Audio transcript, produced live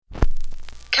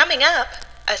Coming up,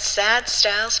 a Sad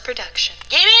Styles production.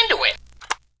 Get into it!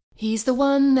 He's the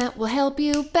one that will help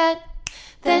you bet.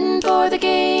 Then for the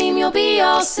game you'll be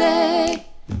all set.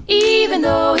 Even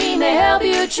though he may help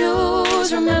you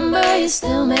choose, remember you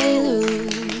still may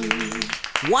lose.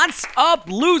 What's up,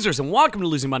 losers, and welcome to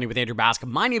Losing Money with Andrew Bascom.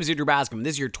 My name is Andrew Bascom.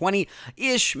 This is your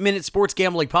 20-ish minute sports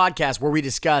gambling podcast where we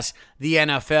discuss the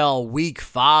NFL Week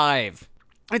 5.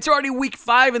 It's already Week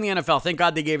 5 in the NFL. Thank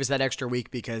God they gave us that extra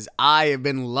week because I have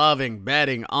been loving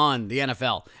betting on the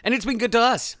NFL, and it's been good to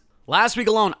us. Last week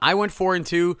alone, I went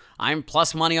 4-2. I'm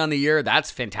plus money on the year.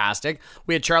 That's fantastic.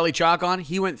 We had Charlie Chalk on.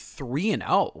 He went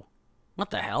 3-0. What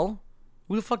the hell?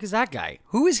 Who the fuck is that guy?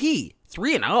 Who is he?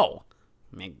 3-0.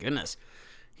 My goodness.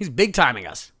 He's big timing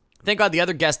us. Thank God the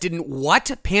other guest didn't.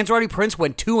 What? Panzerati Prince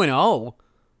went 2-0?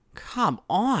 Come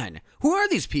on. Who are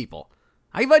these people?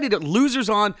 I invited losers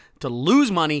on to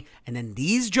lose money, and then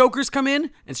these jokers come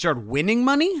in and start winning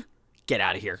money? Get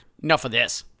out of here. Enough of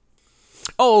this.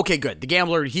 Oh, okay, good. The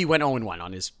gambler, he went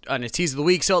 0-1 on his tease of the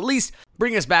week, so at least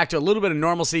bring us back to a little bit of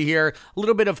normalcy here, a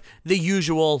little bit of the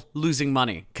usual losing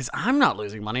money, because I'm not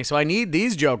losing money, so I need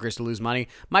these jokers to lose money,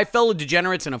 my fellow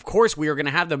degenerates, and of course we are going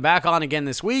to have them back on again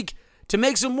this week to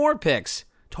make some more picks,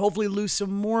 to hopefully lose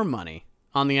some more money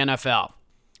on the NFL.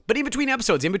 But in between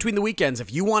episodes, in between the weekends,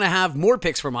 if you want to have more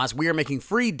picks from us, we are making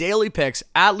free daily picks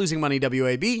at Losing Money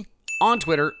WAB. On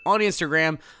Twitter, on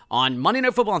Instagram, on Monday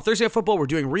Night Football, on Thursday Night Football. We're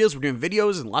doing reels, we're doing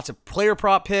videos, and lots of player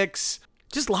prop picks.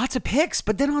 Just lots of picks.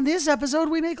 But then on this episode,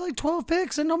 we make like 12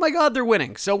 picks, and oh my God, they're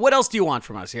winning. So what else do you want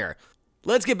from us here?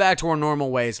 Let's get back to our normal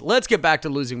ways. Let's get back to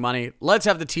losing money. Let's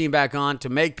have the team back on to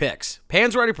make picks.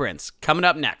 Panzerati Prince, coming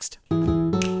up next.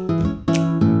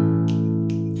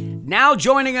 Now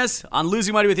joining us on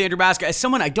Losing Money with Andrew Bascom is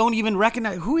someone I don't even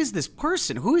recognize. Who is this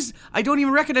person? I don't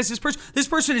even recognize this person. This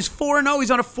person is 4-0. He's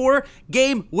on a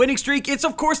 4-game winning streak. It's,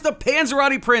 of course, the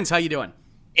Panzerati Prince. How you doing?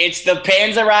 It's the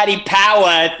Panzerati power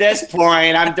at this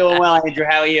point. I'm doing well, Andrew.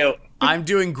 How are you? I'm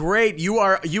doing great. You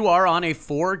are on a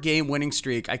 4-game winning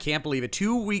streak. I can't believe it.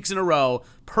 2 weeks in a row.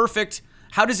 Perfect.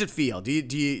 How does it feel? Do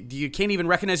you can't even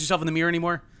recognize yourself in the mirror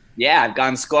anymore? Yeah, I've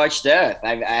gone scorched earth.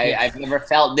 I've never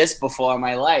felt this before in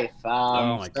my life.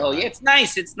 Oh my God. Yeah, it's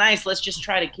nice. It's nice. Let's just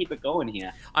try to keep it going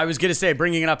here. I was going to say,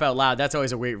 bringing it up out loud, that's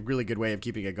always a really good way of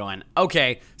keeping it going.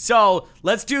 Okay, so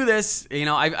let's do this. You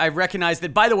know, I recognize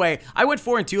that, by the way, I went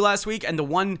 4-2 last week, and the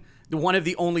one of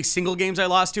the only single games I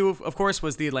lost to, of course,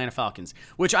 was the Atlanta Falcons,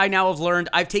 which I now have learned.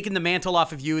 I've taken the mantle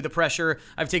off of you, the pressure.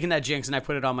 I've taken that jinx, and I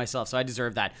put it on myself, so I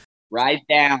deserve that. Rise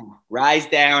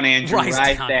down, Andrew. Rise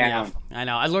down. Yeah, I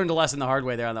know. I learned a lesson the hard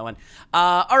way there on that one.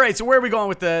 All right, so where are we going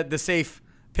with the safe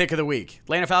pick of the week?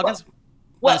 Atlanta Falcons?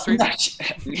 Well,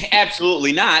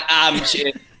 absolutely not.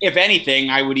 If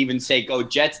anything, I would even say go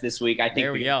Jets this week. I think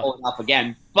we can pull it off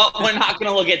again. But we're not going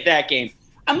to look at that game.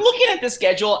 I'm looking at the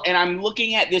schedule, and I'm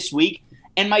looking at this week,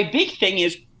 and my big thing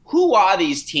is, who are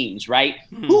these teams, right?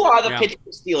 Who are the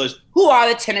Pittsburgh Steelers? Who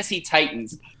are the Tennessee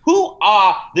Titans? Who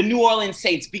are the New Orleans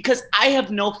Saints? Because I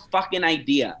have no fucking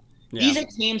idea. Yeah. These are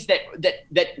teams that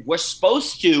were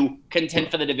supposed to contend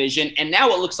for the division, and now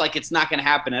it looks like it's not going to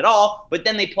happen at all. But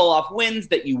then they pull off wins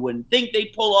that you wouldn't think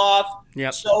they'd pull off.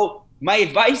 Yep. So my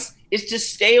advice is to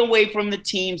stay away from the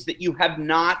teams that you have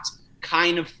not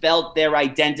kind of felt their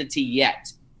identity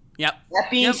yet. Yep. That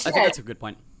being said, I think that's a good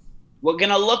point. We're going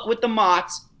to look with the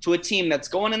Mots to a team that's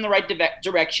going in the right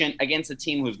direction against a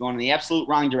team who's going in the absolute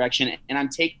wrong direction. And I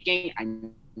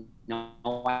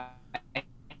know I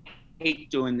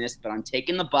hate doing this, but I'm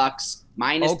taking the Bucks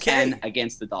minus 10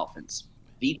 against the Dolphins.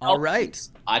 The Dolphins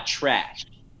are trash.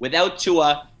 Without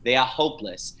Tua, they are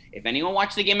hopeless. If anyone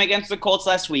watched the game against the Colts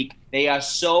last week, they are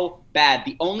so bad.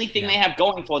 The only thing they have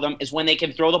going for them is when they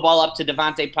can throw the ball up to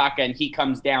Devontae Parker and he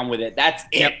comes down with it. That's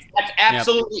it. That's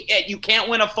absolutely it. You can't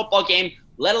win a football game,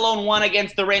 let alone one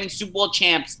against the reigning Super Bowl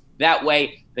champs that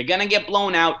way. They're going to get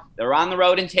blown out. They're on the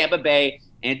road in Tampa Bay,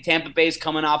 and Tampa Bay's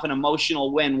coming off an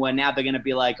emotional win where now they're going to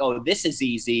be like, oh, this is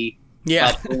easy.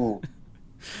 Yeah. But boom.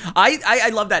 I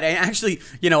love that. And actually,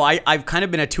 you know, I've kind of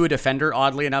been a Tua defender,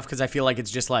 oddly enough, because I feel like it's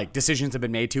just like decisions have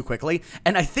been made too quickly.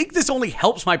 And I think this only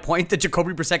helps my point that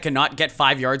Jacoby Brissett cannot get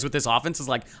 5 yards with this offense. Is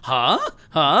like,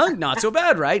 not so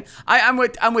bad, right? I'm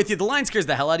with you. The line scares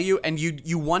the hell out of you, and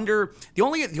you wonder. The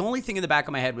only thing in the back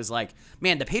of my head was like,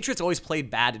 man, the Patriots always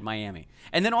played bad in Miami,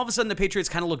 and then all of a sudden the Patriots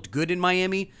kind of looked good in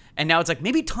Miami, and now it's like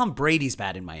maybe Tom Brady's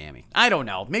bad in Miami. I don't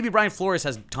know. Maybe Brian Flores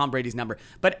has Tom Brady's number,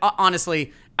 but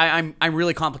honestly, I'm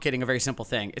really complicating a very simple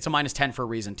thing. It's a minus 10 for a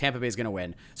reason. Tampa Bay's going to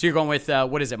win. So you're going with,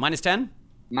 what is it, minus 10?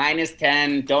 Minus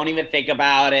 10. Don't even think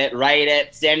about it. Write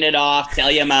it. Send it off. Tell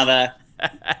your mother.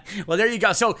 Well, there you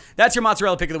go. So that's your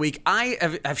mozzarella pick of the week.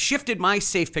 I have shifted my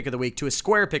safe pick of the week to a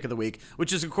square pick of the week,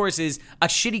 which is, of course, is a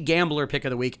shitty gambler pick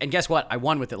of the week. And guess what? I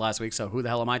won with it last week, so who the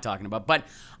hell am I talking about? But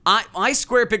my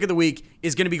square pick of the week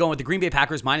is going to be going with the Green Bay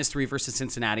Packers -3 versus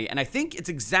Cincinnati. And I think it's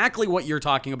exactly what you're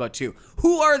talking about, too.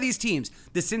 Who are these teams?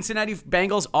 The Cincinnati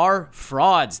Bengals are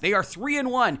frauds. They are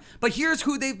 3-1. But here's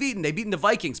who they've beaten. They've beaten the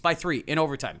Vikings by 3 in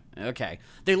overtime. Okay.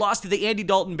 They lost to the Andy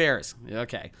Dalton Bears.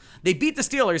 Okay. They beat the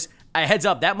Steelers. Heads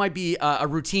up, that might be a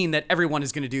routine that everyone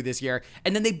is going to do this year.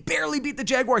 And then they barely beat the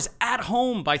Jaguars at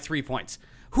home by 3 points.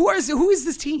 Who is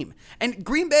this team? And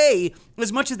Green Bay,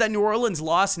 as much as that New Orleans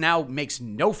loss now makes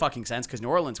no fucking sense, because New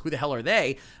Orleans, who the hell are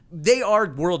they? They are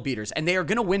world beaters, and they are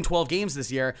going to win 12 games this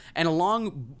year. And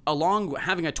along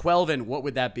having a 12 and what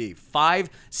would that be? 5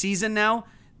 season now,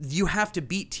 you have to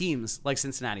beat teams like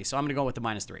Cincinnati. So I'm going to go with the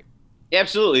 -3.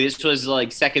 Absolutely. This was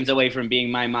like seconds away from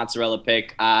being my mozzarella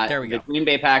pick. There we go. The Green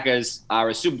Bay Packers are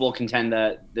a Super Bowl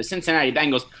contender. The Cincinnati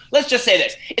Bengals, let's just say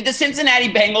this. If the Cincinnati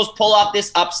Bengals pull off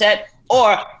this upset,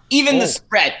 or even the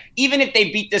spread, even if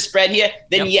they beat the spread here,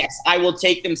 then yes, I will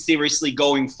take them seriously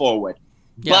going forward.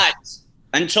 Yep. But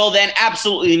until then,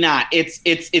 absolutely not.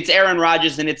 It's Aaron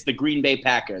Rodgers and it's the Green Bay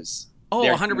Packers. Oh,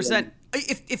 100%.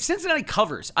 If Cincinnati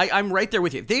covers, I'm right there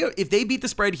with you. If they beat the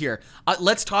spread here,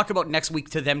 let's talk about next week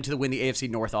to win the AFC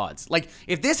North odds. Like,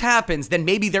 if this happens, then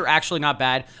maybe they're actually not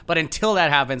bad. But until that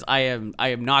happens, I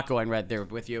am not going right there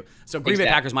with you. So Green Bay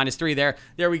Packers -3 there.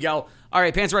 There we go. All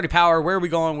right, Pants Ready Power. Where are we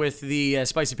going with the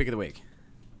spicy pick of the week?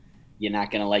 You're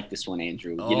not gonna like this one,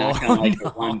 Andrew. You're not gonna like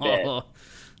it one bit.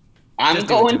 I'm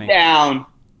going down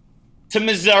to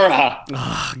Missouri.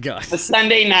 Oh God. For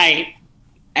Sunday night,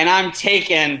 and I'm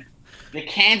taking the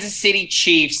Kansas City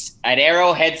Chiefs at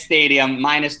Arrowhead Stadium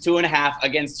 -2.5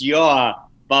 against your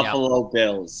Buffalo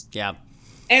Bills. Yeah.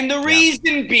 And the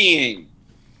reason being,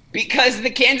 because the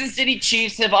Kansas City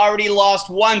Chiefs have already lost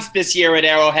once this year at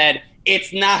Arrowhead,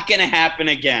 it's not going to happen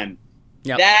again.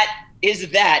 Yep.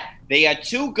 That they are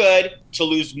too good to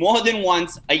lose more than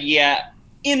once a year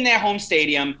in their home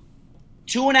stadium.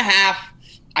 2.5.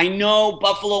 I know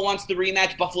Buffalo wants the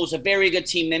rematch. Buffalo's a very good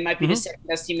team. They might be the second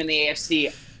best team in the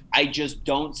AFC. I just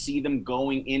don't see them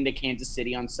going into Kansas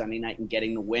City on Sunday night and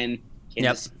getting the win.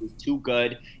 Kansas City is too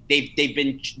good.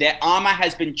 Their armor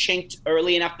has been chinked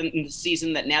early enough in the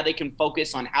season that now they can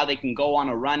focus on how they can go on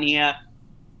a run here.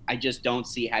 I just don't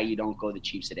see how you don't go the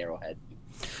Chiefs at Arrowhead.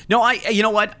 No, you know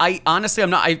what? I honestly,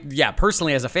 I'm not.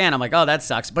 Personally, as a fan, I'm like, oh, that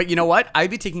sucks. But you know what? I'd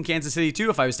be taking Kansas City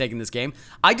too if I was taking this game.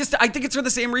 I think it's for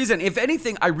the same reason. If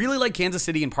anything, I really like Kansas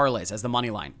City in parlays as the money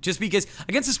line, just because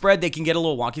against the spread they can get a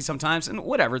little wonky sometimes, and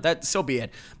whatever. That so be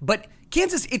it. But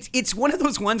Kansas, it's one of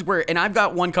those ones where, and I've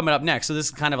got one coming up next. So this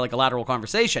is kind of like a lateral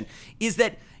conversation. Is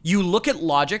that you look at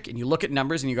logic and you look at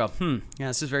numbers and you go, yeah,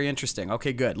 this is very interesting.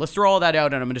 Okay, good. Let's throw all that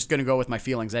out, and I'm just going to go with my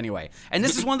feelings anyway. And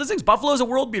this is one of those things. Buffalo's a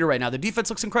world beater right now. The defense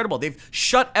looks incredible. They've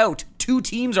shut out 2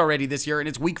 teams already this year, and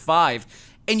it's week 5.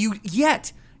 And you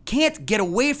yet can't get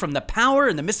away from the power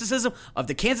and the mysticism of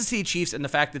the Kansas City Chiefs and the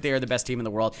fact that they are the best team in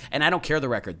the world. And I don't care the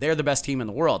record. They're the best team in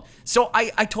the world. So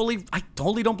I totally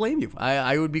don't blame you.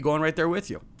 I would be going right there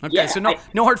with you. Okay, yeah, so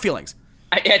no hard feelings.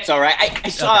 It's all right. I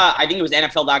saw, I think it was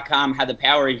NFL.com had the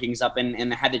power rankings up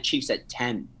and had the Chiefs at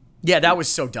 10. Yeah, that was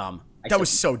so dumb. That was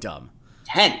so dumb.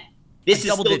 10. This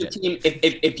is still the team.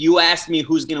 If you ask me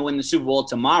who's going to win the Super Bowl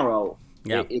tomorrow,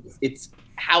 it's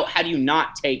how do you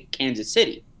not take Kansas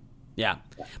City? Yeah.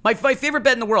 My favorite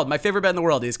bet in the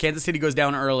world is Kansas City goes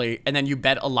down early, and then you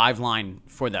bet a live line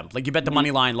for them. Like, you bet the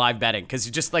money line live betting, because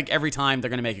just like every time they're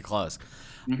going to make it close.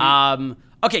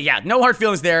 Okay, yeah, no hard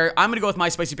feelings there. I'm going to go with my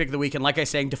spicy pick of the week, and like I was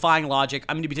saying, defying logic,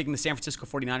 I'm going to be taking the San Francisco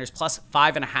 49ers plus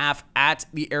 5.5 at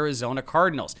the Arizona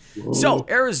Cardinals. Whoa. So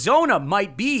Arizona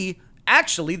might be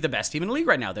actually the best team in the league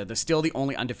right now. They're still the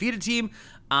only undefeated team,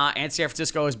 and San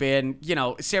Francisco has been,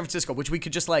 San Francisco, which we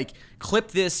could just like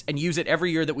clip this and use it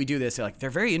every year that we do this.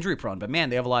 They're very injury prone, but man,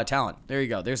 they have a lot of talent. There you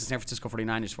go. There's the San Francisco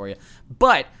 49ers for you.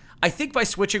 But I think by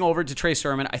switching over to Trey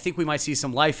Sermon, I think we might see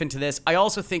some life into this. I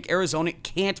also think Arizona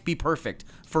can't be perfect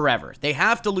forever. They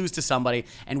have to lose to somebody,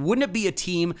 and wouldn't it be a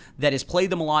team that has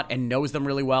played them a lot and knows them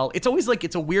really well? It's always like,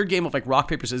 it's a weird game of like rock,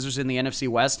 paper, scissors in the NFC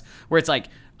West, where it's like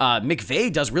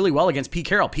McVay does really well against Pete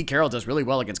Carroll. Pete Carroll does really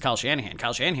well against Kyle Shanahan.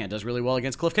 Kyle Shanahan does really well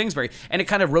against Cliff Kingsbury, and it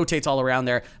kind of rotates all around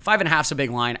there. 5.5's a big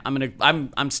line.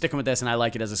 I'm sticking with this, and I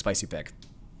like it as a spicy pick.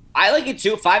 I like it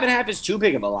too. 5.5 is too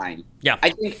big of a line. Yeah.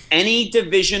 I think any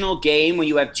divisional game when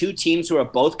you have 2 teams who are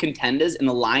both contenders and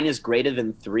the line is greater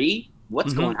than 3,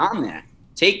 what's going on there?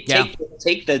 Take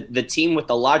the team with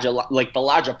the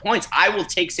larger points. I will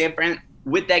take San Fran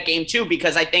with that game too,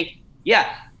 because I think,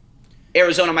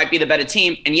 Arizona might be the better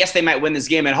team, and yes, they might win this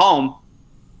game at home,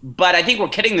 But I think we're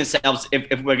kidding ourselves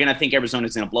if we're going to think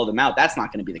Arizona's going to blow them out. That's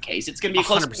not going to be the case. It's going to be a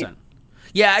close 100%. game.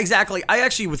 Yeah, exactly. I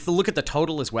actually would look at the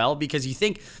total as well, because you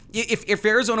think if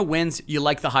Arizona wins, you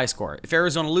like the high score. If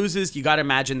Arizona loses, you got to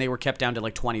imagine they were kept down to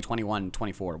like 20, 21,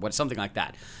 24, something like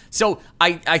that. So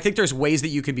I think there's ways that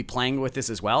you could be playing with this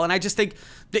as well. And I just think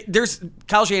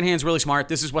Kyle Shanahan's really smart.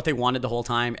 This is what they wanted the whole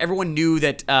time. Everyone knew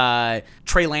that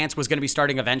Trey Lance was going to be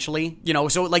starting eventually,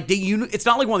 so like it's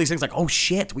not like one of these things like, oh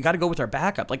shit, we got to go with our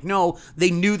backup. Like, no, they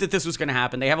knew that this was going to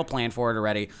happen. They have a plan for it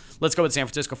already. Let's go with San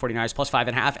Francisco 49ers plus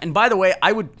 5.5. And by the way,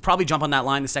 I would probably jump on that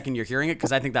line the second you're hearing it,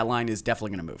 because I think that line is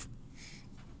definitely going to move.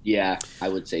 Yeah, I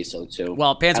would say so too.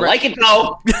 Well, I like it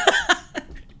though.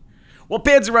 Well,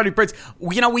 Panzeroni Prince,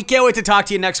 we can't wait to talk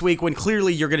to you next week when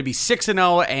clearly you're going to be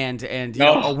 6-0 and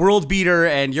a world beater,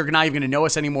 and you're not even going to know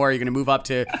us anymore. You're going to move up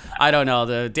to, I don't know,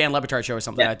 the Dan Le Batard show or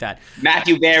something like that.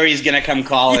 Matthew Berry's going to come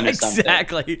calling or something.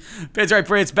 Exactly. Panzeroni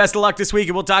Prince, best of luck this week,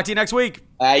 and we'll talk to you next week.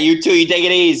 You too. You take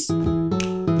it easy.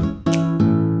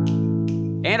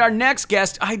 And our next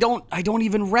guest, I don't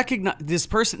even recognize this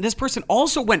person. This person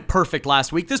also went perfect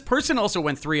last week. This person also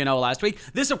went 3-0 last week.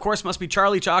 This, of course, must be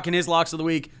Charlie Chalk and his locks of the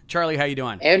week. Charlie, how you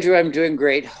doing? Andrew, I'm doing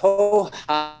great. Ho-hum,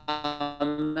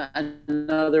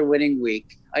 another winning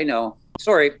week. I know.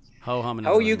 Sorry. Ho-hum.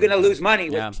 How are you going to lose money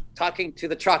with talking to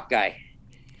the Chalk guy?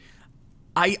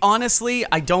 I honestly,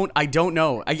 I don't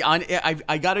know.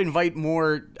 I got to invite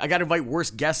more. I got to invite worse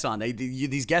guests on.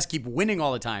 These guests keep winning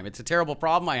all the time. It's a terrible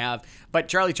problem I have. But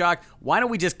Charlie Chalk, why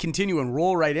don't we just continue and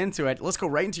roll right into it? Let's go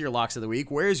right into your locks of the week.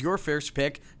 Where's your first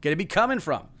pick going to be coming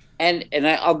from? And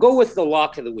I'll go with the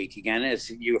lock of the week again,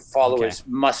 as your followers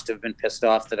must have been pissed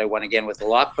off that I went again with the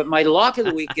lock. But my lock of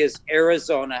the week is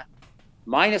Arizona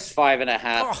minus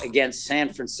 5.5 against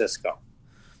San Francisco.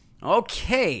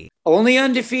 Okay. Only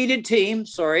undefeated team.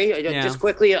 Sorry, just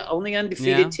quickly. Only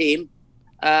undefeated team.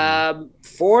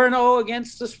 4-0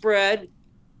 against the spread,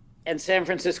 and San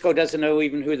Francisco doesn't know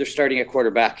even who they're starting at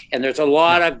quarterback. And there's a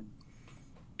lot of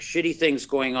shitty things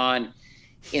going on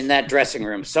in that dressing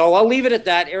room. So I'll leave it at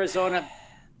that. Arizona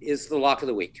is the lock of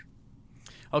the week.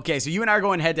 Okay, so you and I are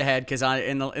going head to head, because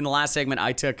in the last segment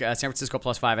I took San Francisco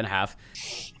plus 5.5.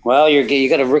 Well, you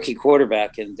got a rookie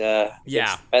quarterback, and it's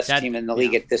the best team in the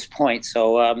league at this point.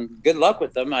 So good luck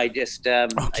with them. I just I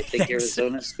think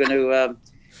Arizona's going to.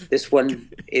 This one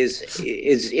is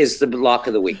the lock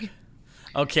of the week.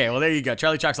 Okay, well, there you go.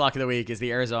 Charlie Chalk's lock of the week is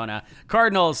the Arizona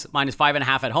Cardinals minus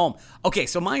 5.5 at home. Okay,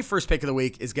 so my first pick of the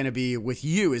week is going to be with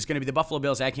you. Is going to be the Buffalo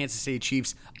Bills at Kansas City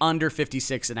Chiefs under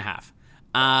 56.5.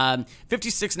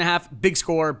 56.5, big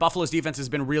score. Buffalo's defense has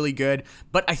been really good,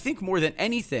 but I think more than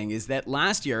anything is that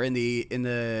last year in the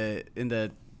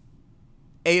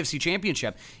AFC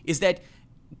Championship is that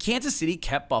Kansas City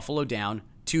kept Buffalo down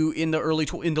to in the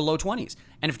low 20s.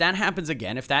 And if that happens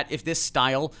again, if this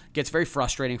style gets very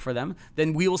frustrating for them,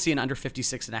 then we will see an under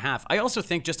 56.5. I also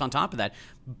think, just on top of that,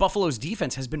 Buffalo's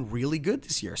defense has been really good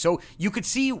this year. So you could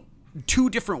see two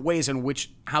different ways in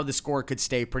which how the score could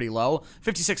stay pretty low.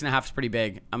 56.5 is pretty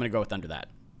big. I'm going to go with under that.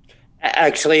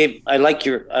 Actually, I like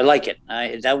it.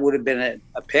 That would have been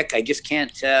a pick. I just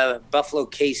can't Buffalo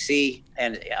KC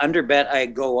and under bet. I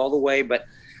go all the way, but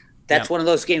that's one of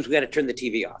those games we got to turn the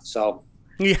TV off. So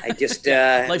I just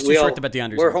life's too short to bet the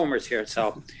unders. We're homers here.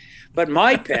 So, but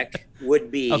my pick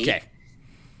would be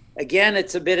Again,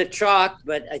 it's a bit of chalk,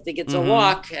 but I think it's a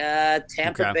lock.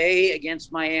 Tampa Bay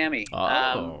against Miami.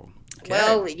 Well,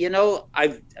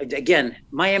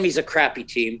 Miami's a crappy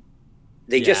team.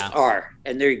 They just are,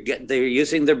 and they're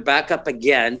using their backup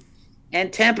again.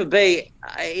 And Tampa Bay,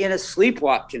 in a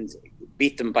sleepwalk, can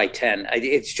beat them by 10.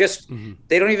 It's just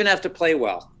they don't even have to play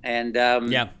well. And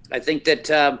I think that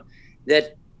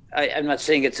I'm not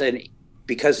saying it's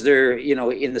because they're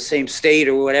in the same state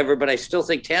or whatever, but I still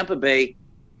think Tampa Bay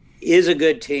is a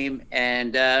good team,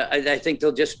 and I think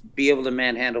they'll just be able to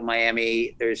manhandle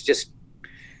Miami.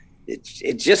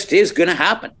 It just is going to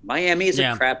happen. Miami is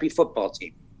a crappy football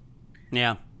team.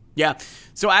 Yeah.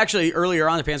 So actually, earlier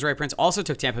on, the Panzeroni Prince also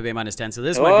took Tampa Bay minus 10. So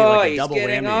this might be like a double whammy. He's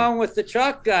getting on with the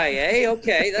chalk guy, eh?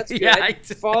 Okay, that's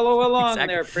good. Follow along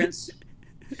there, Prince.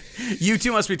 You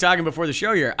two must be talking before the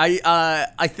show here.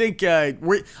 I think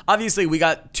we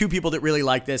got two people that really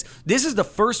like this. This is the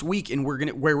first week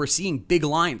where we're seeing big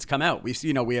lines come out. We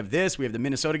have the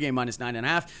Minnesota game minus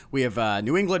 9.5. We have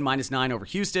New England minus 9 over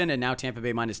Houston, and now Tampa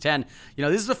Bay minus 10.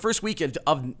 This is the first week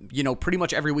of pretty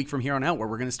much every week from here on out where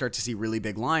we're going to start to see really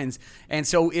big lines, and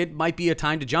so it might be a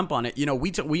time to jump on it.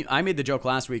 I made the joke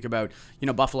last week about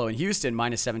Buffalo and Houston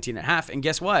minus 17.5, and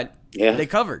guess what? Yeah. They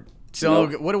covered. So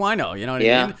what do I know? You know what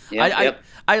I mean? Yeah.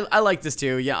 I like this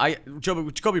too. Yeah,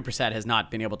 Jacoby Brissett has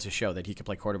not been able to show that he can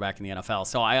play quarterback in the NFL.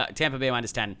 So Tampa Bay -10.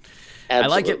 Absolutely. I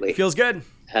like it. Feels good.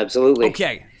 Absolutely.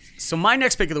 Okay. So my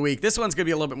next pick of the week, this one's going to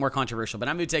be a little bit more controversial, but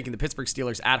I'm going to be taking the Pittsburgh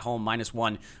Steelers at home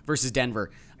 -1 versus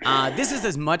Denver. This is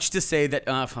as much to say that,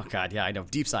 oh God, yeah, I know,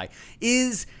 deep sigh,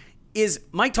 is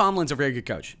Mike Tomlin's a very good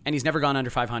coach, and he's never gone under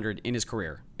 500 in his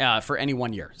career for any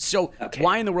 1 year. So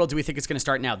why in the world do we think it's going to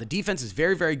start now? The defense is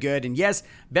very, very good, and yes,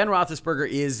 Ben Roethlisberger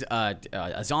is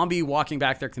a zombie walking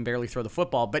back there, can barely throw the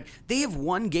football, but they have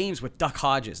won games with Duck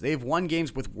Hodges. They have won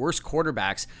games with worse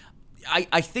quarterbacks.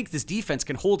 I think this defense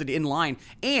can hold it in line.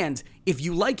 And if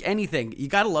you like anything, you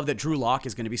got to love that Drew Lock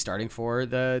is going to be starting for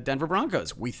the Denver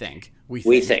Broncos. We think.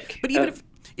 But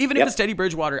even if it's Teddy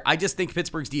Bridgewater, I just think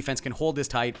Pittsburgh's defense can hold this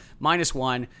tight.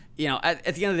 -1. You know,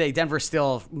 at the end of the day, Denver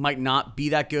still might not be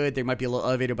that good. They might be a little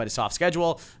elevated by the soft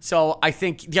schedule. So I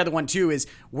think the other one, too, is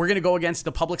we're going to go against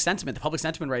the public sentiment. The public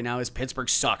sentiment right now is Pittsburgh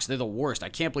sucks. They're the worst. I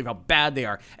can't believe how bad they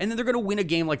are. And then they're going to win a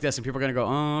game like this, and people are going to go,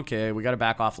 oh, okay, we got to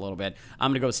back off a little bit.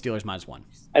 I'm going to go with Steelers -1.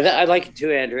 I like it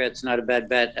too, Andrew. It's not a bad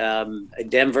bet.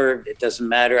 Denver, it doesn't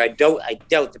matter. I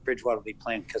doubt that Bridgewater will be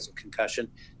playing because of concussion.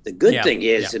 The good thing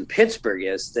is in Pittsburgh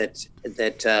is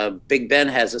that Big Ben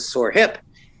has a sore hip.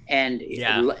 And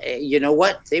you know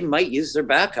what? They might use their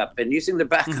backup, and using the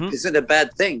backup isn't a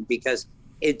bad thing because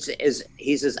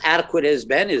he's as adequate as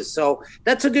Ben is. So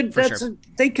that's a good.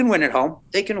 They can win at home.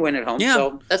 Yeah.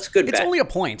 So that's a good. It's only a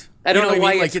point. I don't know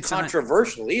why it's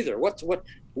controversial either.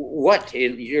 What?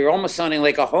 You're almost sounding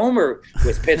like a homer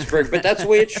with Pittsburgh, but that's the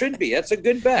way it should be. That's a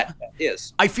good bet. It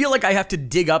is. I feel like I have to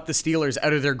dig up the Steelers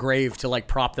out of their grave to like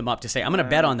prop them up to say I'm going to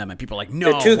bet on them, and people are like,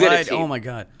 no, they're too good a team. Oh my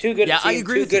God, too good. Yeah, a team, I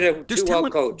agree. Too well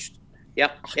coached.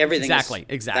 Yep, everything exactly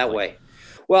that way.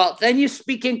 Well, then you're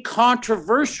speaking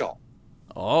controversial.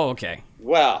 Oh, okay.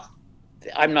 Well,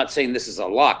 I'm not saying this is a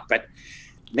lock, but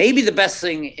maybe the best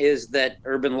thing is that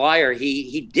Urban Meyer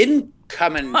he didn't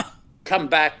come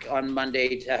back on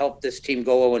Monday to help this team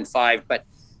go 0-5. But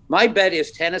my bet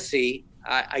is Tennessee.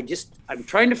 I'm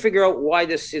trying to figure out why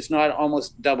this is not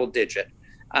almost double digit.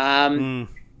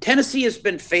 Tennessee has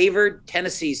been favored.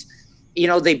 Tennessee's,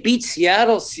 they beat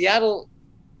Seattle. Seattle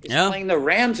is playing the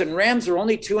Rams, and Rams are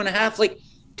only 2.5. Like,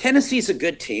 Tennessee's a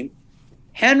good team.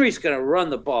 Henry's going to run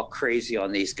the ball crazy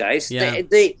on these guys. Yeah.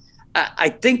 I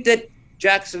think that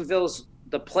Jacksonville's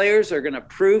the players are going to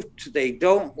prove they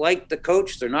don't like the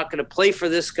coach. They're not going to play for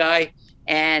this guy.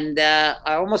 And I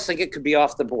almost think it could be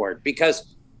off the board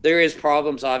because there is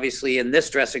problems, obviously, in this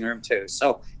dressing room, too.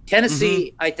 So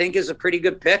Tennessee, I think, is a pretty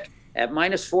good pick. At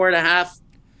 -4.5,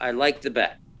 I like the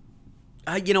bet.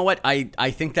 You know what?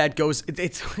 I think that goes.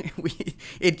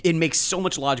 It makes so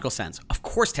much logical sense. Of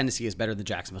course, Tennessee is better than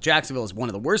Jacksonville. Jacksonville is one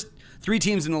of the worst 3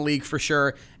 teams in the league for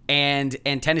sure, and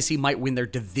Tennessee might win their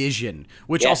division,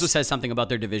 which also says something about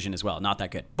their division as well. Not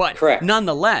that good, but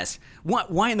nonetheless,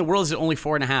 why in the world is it only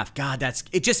 4.5? God, that's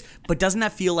it. But doesn't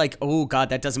that feel like, oh God,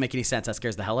 that doesn't make any sense? That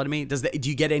scares the hell out of me. Do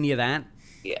you get any of that?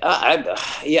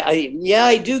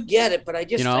 I do get it, but I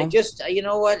just you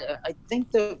know what? I think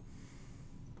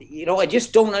I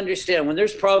just don't understand when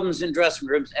there's problems in dressing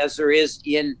rooms, as there is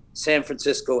in San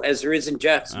Francisco, as there is in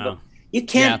Jacksonville. You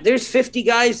can't. There's 50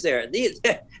 guys there.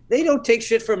 They don't take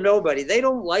shit from nobody. They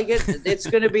don't like it. It's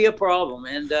going to be a problem.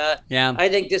 And I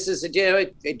think this is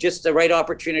just the right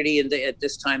opportunity at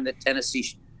this time that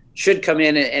Tennessee should come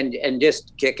in and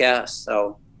just kick ass.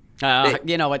 So.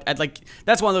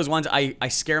 That's one of those ones I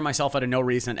scare myself out of no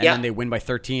reason, and then they win by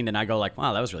 13, and I go like,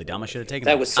 wow, that was really dumb. I should have taken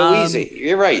that. That was so easy.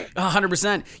 You're right.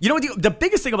 100%. You know what? The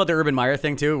biggest thing about the Urban Meyer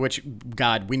thing, too, which,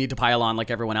 God, we need to pile on like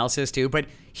everyone else is, too, but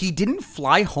he didn't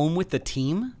fly home with the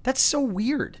team? That's so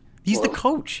weird. He's the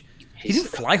coach. He didn't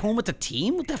fly home with the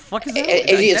team? What the fuck is that?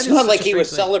 It's not like he was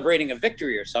celebrating a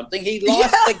victory or something. He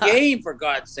lost the game, for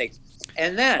God's sakes.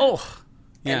 And then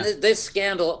this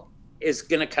scandal is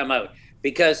going to come out.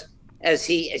 Because as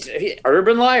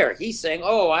Urban Meyer, he's saying,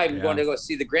 I'm going to go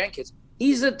see the grandkids.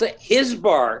 He's at his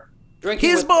bar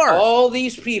drinking with all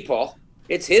these people.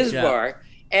 It's his bar.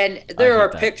 And there are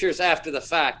pictures after the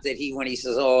fact that when he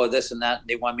says, this and that,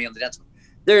 they want me on the dance floor.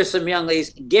 There's some young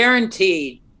ladies.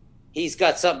 Guaranteed he's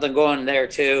got something going there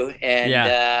too.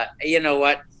 And you know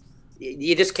what?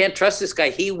 You just can't trust this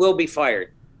guy. He will be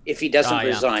fired if he doesn't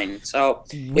resign. So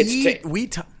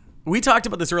we talked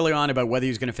about this early on about whether he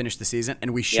was going to finish the season,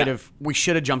 and we should have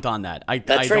jumped on that. I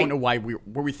don't know why we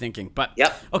were thinking, but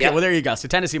well, there you go. So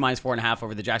Tennessee -4.5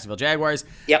 over the Jacksonville Jaguars,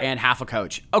 and half a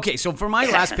coach. Okay, so for my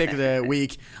last pick of the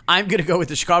week, I'm going to go with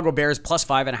the Chicago Bears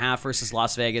 +5.5 versus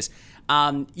Las Vegas.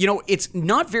 It's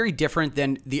not very different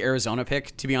than the Arizona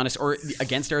pick, to be honest, or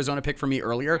against Arizona pick for me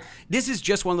earlier. This is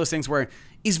just one of those things where,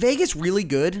 is Vegas really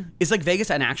good? Is like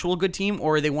Vegas an actual good team,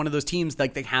 or are they one of those teams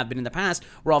like they have been in the past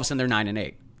where all of a sudden they're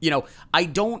 9-8?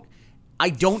 I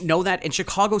don't know that, and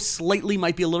Chicago slightly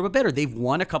might be a little bit better. They've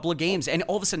won a couple of games, and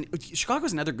all of a sudden,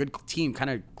 Chicago's another good team, kind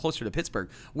of closer to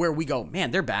Pittsburgh, where we go, man,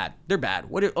 they're bad. They're bad.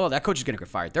 That coach is going to get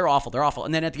fired. They're awful. They're awful.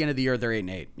 And then at the end of the year, they're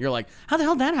 8-8. You're like, how the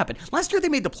hell did that happen? Last year, they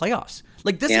made the playoffs.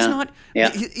 Like, this is not. Yeah.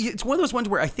 It's one of those ones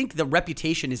where I think the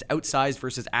reputation is outsized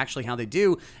versus actually how they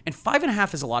do, and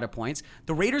 5.5 is a lot of points.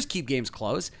 The Raiders keep games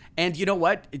close, and you know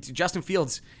what? Justin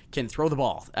Fields can throw the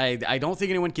ball. I don't think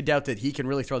anyone can doubt that he can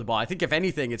really throw the ball. I think if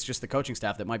anything, it's just the coaching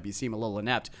staff that might seem a little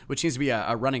inept, which seems to be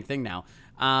a running thing now.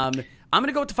 I'm going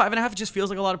to go with the 5.5. It just feels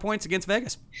like a lot of points against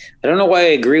Vegas. I don't know why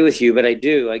I agree with you, but I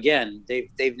do. Again,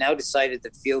 they've now decided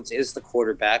that Fields is the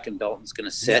quarterback and Dalton's going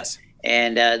to sit. Yes.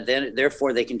 And then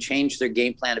therefore they can change their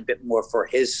game plan a bit more for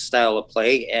his style of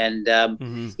play. And,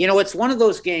 it's one of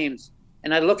those games,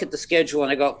 and I look at the schedule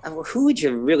and I go, who would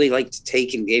you really like to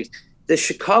take in games? The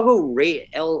Chicago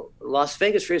Las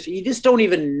Vegas Raiders, you just don't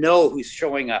even know who's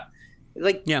showing up.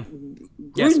 Like,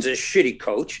 Gruden's a shitty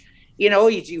coach.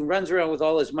 He runs around with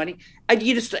all his money.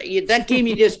 That game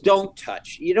you just don't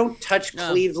touch. You don't touch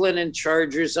Cleveland and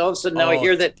Chargers. All of a sudden now I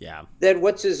hear that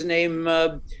what's his name,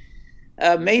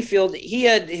 Mayfield, he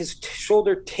had his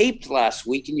shoulder taped last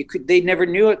week, and they never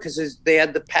knew it because they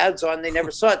had the pads on. They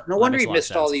never saw it. No wonder he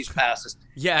missed all these passes.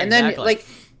 Yeah, and exactly. Then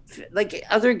like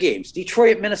other games,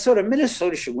 Detroit,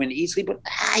 Minnesota should win easily, but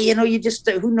you just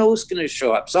who knows going to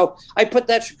show up. So I put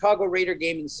that Chicago Raider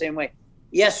game in the same way.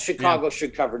 Yes, Chicago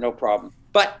should cover, no problem.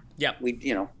 But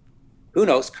who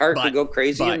knows? Carr could go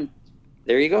crazy, and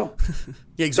there you go.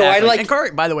 Exactly. So and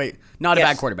Carr, by the way, not a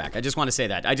bad quarterback. I just want to say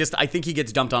that. I think he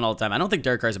gets dumped on all the time. I don't think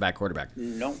Derek Carr is a bad quarterback.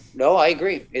 No, I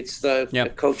agree. It's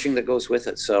the coaching that goes with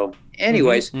it. So,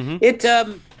 anyways, it.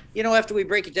 After we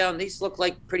break it down, these look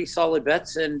like pretty solid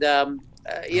bets. And,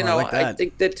 I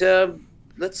think that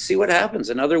let's see what happens.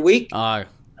 Another week,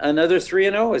 another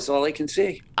 3-0 is all I can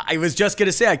see. I was just going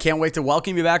to say, I can't wait to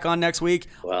welcome you back on next week.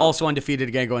 Well, also undefeated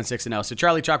again, going 6-0. So,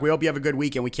 Charlie Chalk, we hope you have a good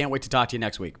week, and we can't wait to talk to you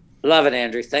next week. Love it,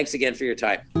 Andrew. Thanks again for your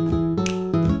time.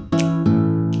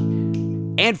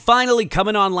 And finally,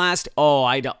 coming on last,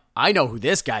 I know who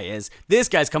this guy is. This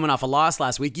guy's coming off a loss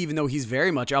last week, even though he's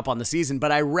very much up on the season,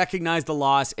 but I recognize the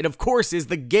loss. It, of course, is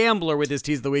the Gambler with his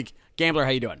Tease of the Week. Gambler,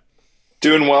 how you doing?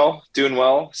 Doing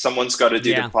well. Someone's got to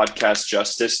do the podcast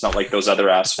justice, not like those other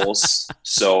assholes.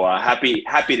 So happy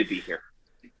to be here.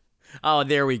 Oh,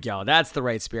 there we go. That's the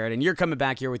right spirit. And you're coming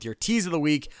back here with your Tease of the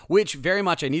Week, which very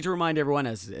much I need to remind everyone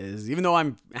is even though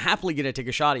I'm happily going to take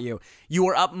a shot at you, you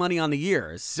are up money on the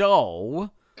year.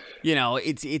 So,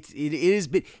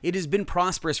 it has been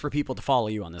prosperous for people to follow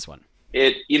you on this one.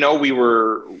 We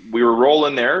were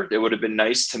rolling there. It would have been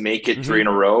nice to make it 3 in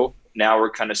a row. Now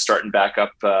we're kind of starting back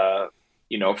up,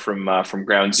 from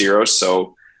ground zero.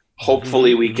 So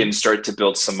hopefully we can start to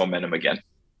build some momentum again.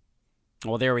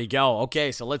 Well, there we go.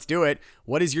 Okay, so let's do it.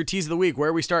 What is your Tease of the Week?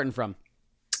 Where are we starting from?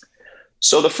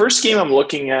 So the first game I'm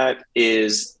looking at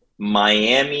is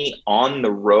Miami on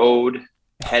the road,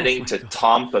 heading to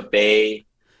Tampa Bay,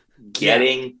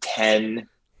 getting 10.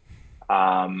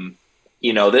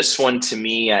 This one to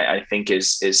me, I think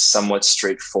is somewhat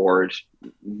straightforward.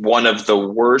 One of the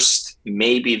worst,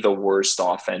 maybe the worst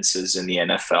offenses in the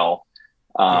NFL.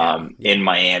 In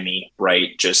Miami,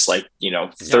 right? Just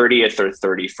 30th or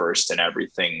 31st and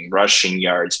everything, rushing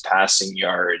yards, passing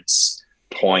yards,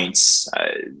 points,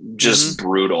 just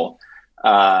brutal.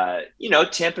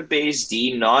 Tampa Bay's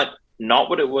D, not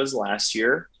what it was last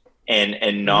year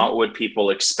and not what people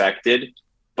expected,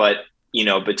 but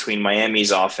between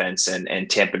Miami's offense and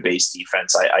Tampa Bay's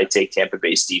defense, I take Tampa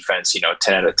Bay's defense,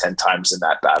 10 out of 10 times in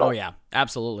that battle. Oh yeah,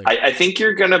 absolutely. I think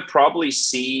you're going to probably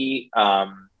see,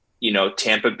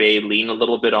 Tampa Bay lean a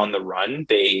little bit on the run.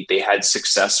 They had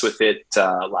success with it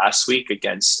last week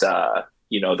against,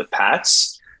 the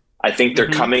Pats. I think they're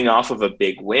coming off of a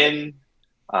big win.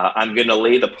 I'm going to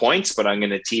lay the points, but I'm going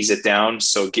to tease it down.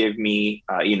 So give me,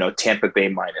 Tampa Bay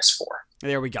 -4.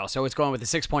 There we go. So it's going with a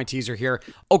 6-point teaser here.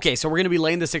 Okay, so we're going to be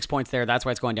laying the 6 points there. That's why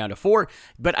it's going down to 4.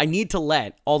 But I need to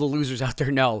let all the losers out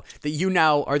there know that you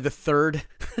now are the third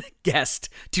guest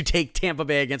to take Tampa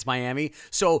Bay against Miami.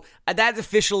 So that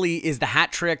officially is the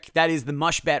hat trick. That is the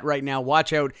mush bet right now.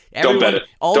 Watch out. Everyone, don't bet it.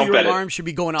 All don't your bet alarms it. should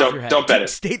be going off your head. Don't bet it.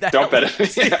 Stay the don't hell, bet it.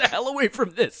 Stay the hell away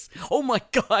from this. Oh my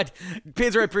God.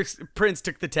 Pizarro Prince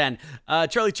took the 10.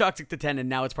 Charlie Chalk took the 10, and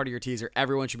now it's part of your teaser.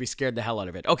 Everyone should be scared the hell out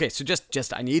of it. Okay, so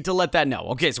just I need to let that no.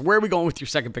 Okay, so where are we going with your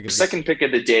second pick? Second pick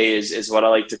of the day is what I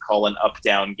like to call an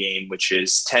up-down game, which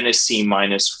is Tennessee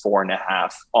minus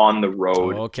 4.5 on the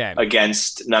road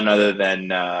against none other than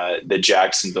the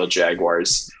Jacksonville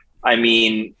Jaguars. I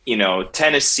mean,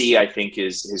 Tennessee, I think,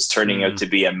 is turning out to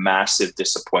be a massive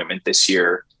disappointment this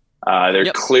year.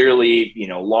 They're clearly,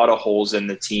 a lot of holes in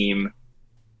the team.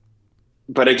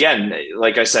 But again,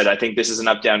 like I said, I think this is an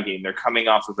up-down game. They're coming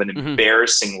off of an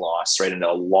embarrassing loss, right? And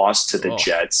a loss to the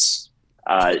Jets.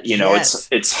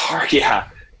 It's hard. Yeah,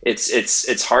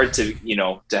 it's hard to,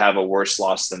 to have a worse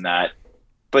loss than that.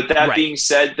 But that being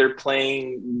said, they're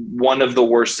playing one of the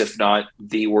worst, if not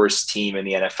the worst team in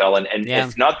the NFL. And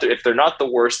if they're not the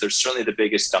worst, they're certainly the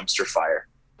biggest dumpster fire.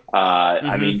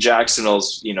 I mean,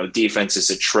 Jacksonville's, defense is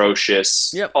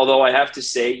atrocious. Although I have to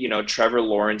say, Trevor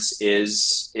Lawrence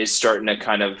is starting to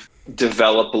kind of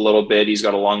develop a little bit. He's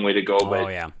got a long way to go,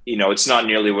 but it's not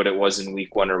nearly what it was in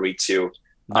week 1 or week 2.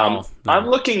 No. I'm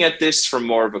looking at this from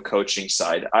more of a coaching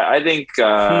side. I think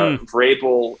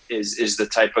Vrabel is the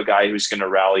type of guy who's going to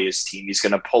rally his team. He's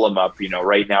going to pull them up.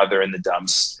 Right now they're in the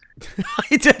dumps.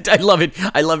 I love it.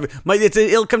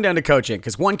 It'll come down to coaching,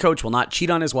 because one coach will not cheat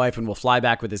on his wife and will fly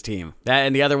back with his team,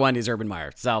 and the other one is Urban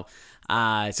Meyer. So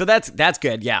that's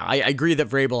good. Yeah, I agree that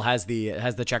Vrabel has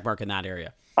the check mark in that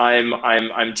area.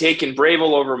 I'm taking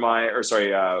Vrabel over Meyer.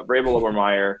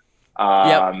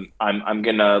 I'm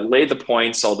gonna lay the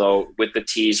points, although with the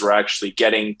tees we're actually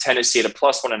getting Tennessee at a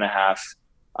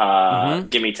 +1.5.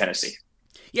 Give me Tennessee.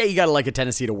 Yeah, you gotta like a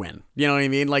Tennessee to win. You know what I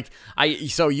mean?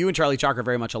 So you and Charlie Chalk are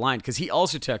very much aligned, because he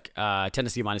also took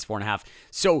Tennessee minus 4.5.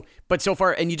 So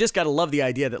far, and you just gotta love the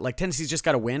idea that Tennessee's just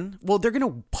gotta win. Well, they're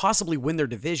gonna possibly win their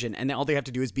division, and then all they have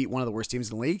to do is beat one of the worst teams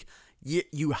in the league.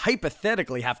 You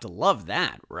hypothetically have to love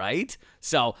that, right?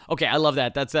 So, okay, I love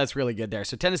that. That's really good there.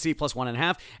 So Tennessee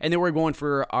 +1.5, and then we're going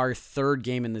for our third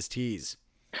game in this tease.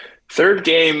 Third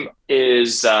game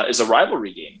is a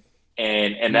rivalry game,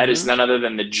 and that is none other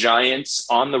than the Giants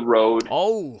on the road.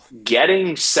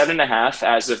 Getting 7.5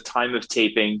 as of time of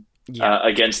taping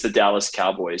against the Dallas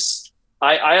Cowboys.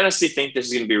 I honestly think this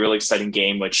is going to be a really exciting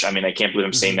game. Which, I mean, I can't believe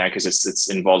I'm saying that, because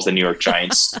it involves the New York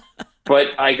Giants. But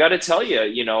I got to tell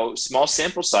you, small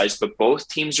sample size, but both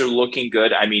teams are looking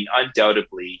good. I mean,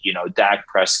 undoubtedly, Dak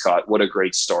Prescott, what a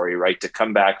great story, right? To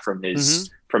come back from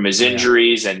his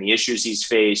injuries and the issues he's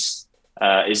faced.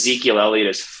 Ezekiel Elliott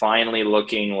is finally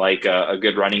looking like a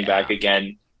good running back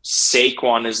again.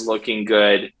 Saquon is looking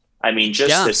good. I mean,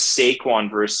 just the Saquon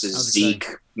versus Zeke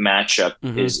matchup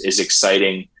is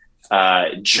exciting.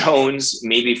 Jones,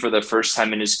 maybe for the first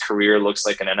time in his career, looks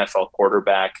like an NFL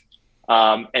quarterback.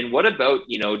 And what about,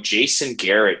 Jason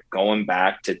Garrett going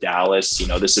back to Dallas?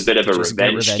 This is a bit of a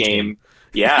revenge game.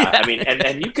 Yeah. I mean,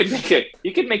 and you could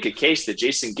make a case that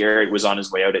Jason Garrett was on his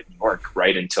way out at New York,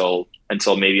 right? Until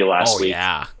maybe last week.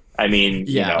 Yeah. I mean,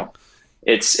 he would have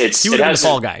been a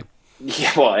fall guy.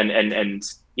 Yeah. Well, and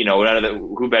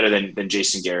who better than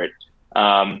Jason Garrett?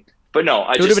 But no,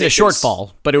 it would have been a short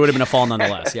fall, but it would have been a fall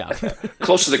nonetheless. Yeah.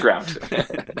 Close to the ground.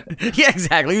 Yeah,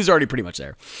 exactly. He was already pretty much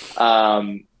there.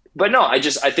 But no, I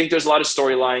think there's a lot of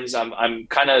storylines. I'm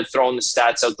kind of throwing the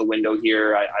stats out the window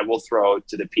here. I will throw out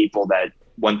to the people that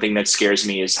one thing that scares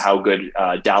me is how good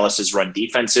Dallas's run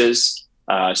defense is.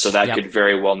 So that could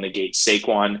very well negate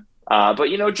Saquon. But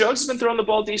Jones has been throwing the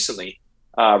ball decently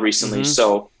recently.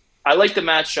 So I like the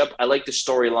matchup. I like the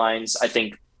storylines. I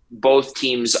think both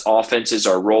teams' offenses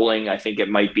are rolling. I think it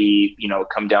might be,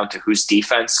 come down to whose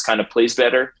defense kind of plays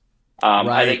better.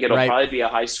 I think it'll probably be a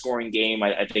high-scoring game.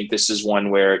 I think this is one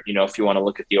where, if you want to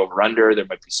look at the over-under, there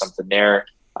might be something there.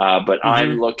 But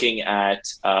I'm looking at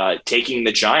taking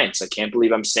the Giants. I can't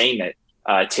believe I'm saying it.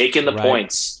 Taking the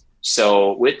points.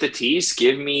 So with the tees,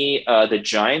 give me the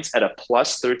Giants at a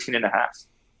 +13.5.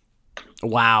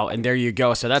 Wow, and there you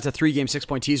go. So that's a 3-game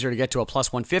 6-point teaser to get to a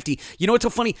 +150. You know what's so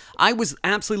funny? I was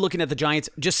absolutely looking at the Giants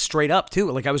just straight up,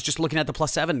 too. I was just looking at the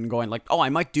 +7 and going I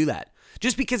might do that.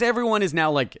 Just because everyone is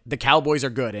now the Cowboys are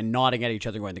good and nodding at each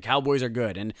other going, the Cowboys are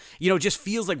good. And, it just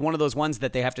feels like one of those ones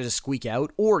that they have to just squeak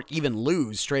out or even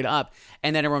lose straight up.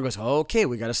 And then everyone goes, okay,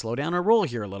 we got to slow down our roll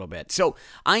here a little bit. So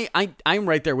I'm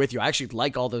right there with you. I actually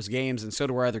like all those games, and so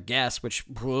do our other guests, which,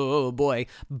 oh boy.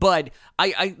 But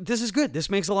this is good. This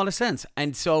makes a lot of sense.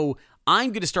 And so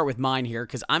I'm going to start with mine here,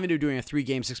 because I'm going to be doing a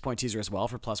 3-game 6-point teaser as well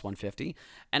for +150.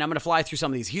 And I'm going to fly through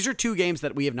some of these. These are 2 games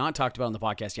that we have not talked about on the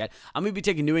podcast yet. I'm going to be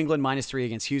taking New England -3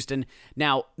 against Houston.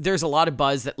 Now, there's a lot of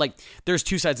buzz that, there's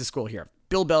 2 sides of school here.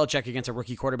 Bill Belichick against a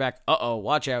rookie quarterback.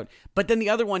 Watch out. But then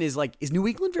the other one is is New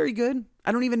England very good?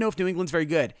 I don't even know if New England's very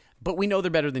good, but we know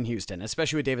they're better than Houston,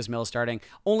 especially with Davis Mills starting.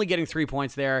 Only getting 3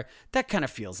 points there. That kind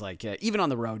of feels like, even on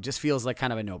the road, just feels like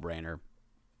kind of a no-brainer.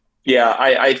 Yeah,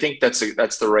 I think that's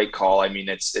the right call. I mean,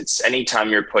 it's anytime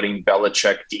you're putting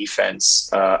Belichick defense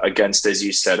against, as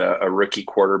you said, a rookie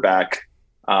quarterback.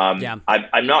 I'm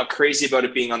not crazy about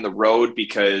it being on the road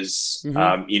because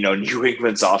New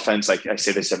England's offense, like I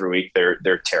say this every week,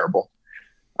 they're terrible.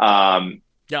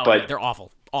 But they're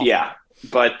awful. Yeah,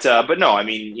 but no, I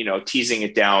mean, teasing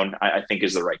it down, I think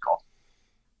is the right call.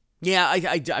 Yeah,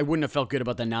 I wouldn't have felt good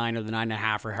about the 9 or the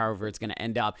 9.5 or however it's going to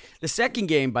end up. The second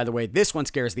game, by the way, this one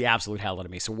scares the absolute hell out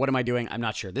of me. So what am I doing? I'm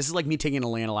not sure. This is like me taking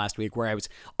Atlanta last week where I was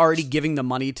already giving the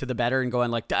money to the bettor and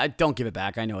going like, don't give it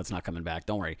back. I know it's not coming back.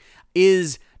 Don't worry.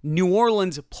 Is New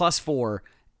Orleans +4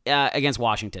 against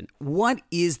Washington. What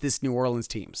is this New Orleans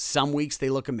team? Some weeks they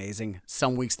look amazing.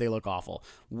 Some weeks they look awful.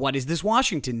 What is this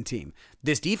Washington team?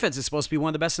 This defense is supposed to be one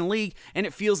of the best in the league, and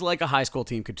it feels like a high school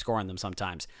team could score on them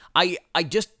sometimes. I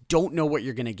just don't know what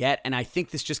you're going to get, and I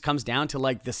think this just comes down to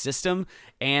like the system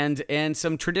and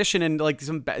some tradition and like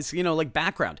some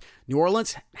background. New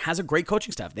Orleans has a great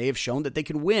coaching staff. They have shown that they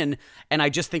can win, and I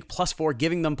just think +4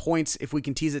 giving them points if we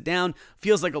can tease it down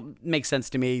feels like it makes sense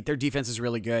to me. Their defense is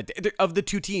really good. Of the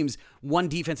two teams, one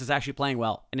defense is actually playing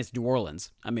well, and it's New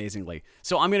Orleans, amazingly.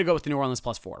 So I'm going to go with the New Orleans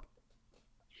 +4.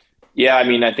 Yeah, I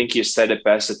mean, I think you said it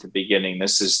best at the beginning.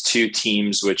 This is two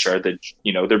teams which are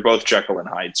they're both Jekyll and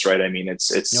Hydes, right? I mean,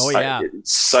 it's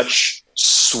such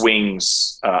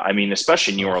swings. I mean,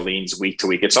 especially New Orleans week to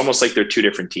week. It's almost like they're two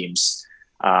different teams.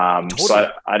 Totally.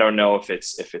 So I don't know if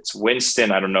it's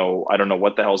Winston. I don't know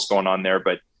what the hell's going on there,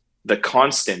 but the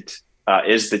constant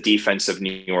is the defense of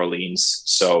New Orleans.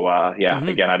 So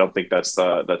again, I don't think that's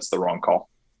the wrong call.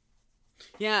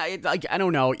 Yeah, I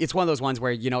don't know. It's one of those ones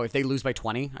where, if they lose by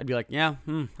 20, I'd be like,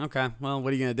 okay, well,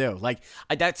 what are you going to do?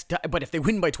 But if they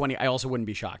win by 20, I also wouldn't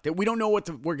be shocked. We don't know what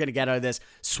we're going to get out of this.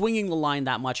 Swinging the line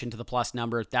that much into the plus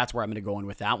number, that's where I'm going to go in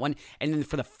with that one. And then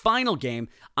for the final game,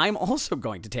 I'm also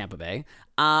going to Tampa Bay,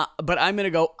 but I'm going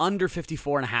to go under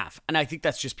 54.5. And I think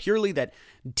that's just purely that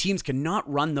teams cannot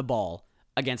run the ball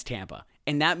against Tampa.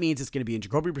 And that means it's going to be in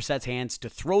Jacoby Brissett's hands to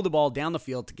throw the ball down the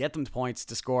field to get them points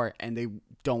to score, and they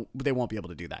won't be able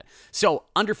to do that. So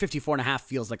under 54.5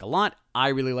 feels like a lot. I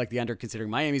really like the under considering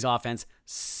Miami's offense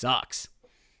sucks.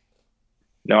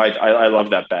 No, I love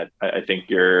that bet. I think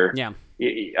you're. Yeah.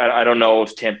 I don't know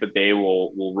if Tampa Bay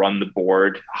will run the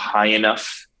board high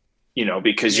enough,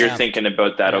 because you're thinking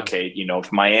about that. Yeah. Okay,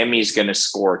 if Miami's going to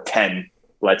score 10,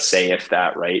 let's say, if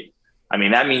that, right? I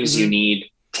mean, that means you need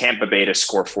Tampa Bay to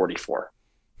score 44.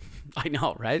 I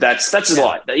know, right? That's a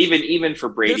lot. Even for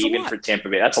Brady, even for Tampa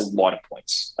Bay, that's a lot of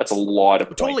points. That's a lot of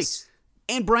points. Totally.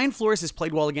 And Brian Flores has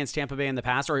played well against Tampa Bay in the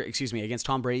past, against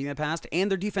Tom Brady in the past,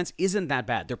 and their defense isn't that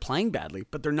bad. They're playing badly,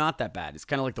 but they're not that bad. It's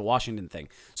kind of like the Washington thing.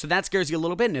 So that scares you a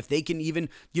little bit, and if they can even,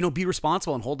 be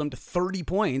responsible and hold them to 30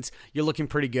 points, you're looking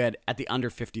pretty good at the under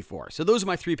 54. So those are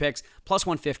my 3 picks, plus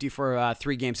 150 for a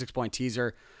 3-game 6-point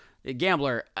teaser.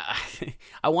 Gambler,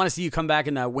 I want to see you come back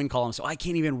in that win column so I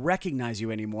can't even recognize you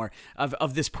anymore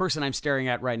of this person I'm staring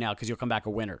at right now because you'll come back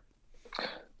a winner.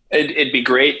 It'd be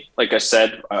great. Like I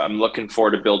said, I'm looking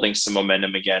forward to building some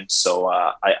momentum again. So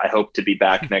I hope to be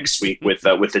back next week with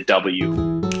a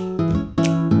W.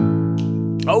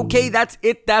 Okay, that's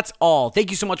it. That's all. Thank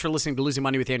you so much for listening to Losing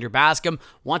Money with Andrew Bascom.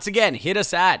 Once again, hit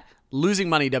us at Losing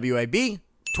Money WAB,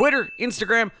 Twitter,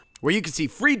 Instagram, where you can see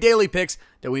free daily picks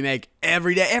that we make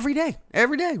every day.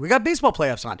 We got baseball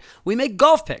playoffs on. We make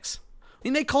golf picks. We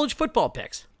make college football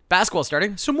picks. Basketball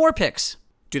starting, some more picks.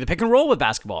 Do the pick and roll with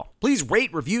basketball. Please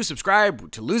rate, review,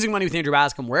 subscribe to Losing Money with Andrew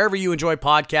Bascom wherever you enjoy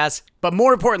podcasts. But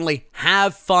more importantly,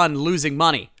 have fun losing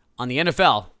money on the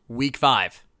NFL Week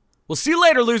 5. We'll see you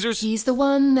later, losers. He's the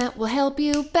one that will help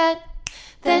you bet.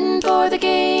 Then for the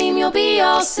game, you'll be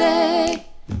all set.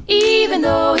 Even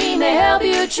though he may help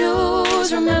you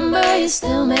choose, remember you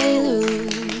still may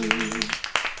lose.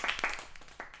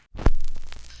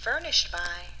 Furnished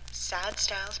by Sad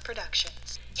Styles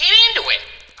Productions. Get into it.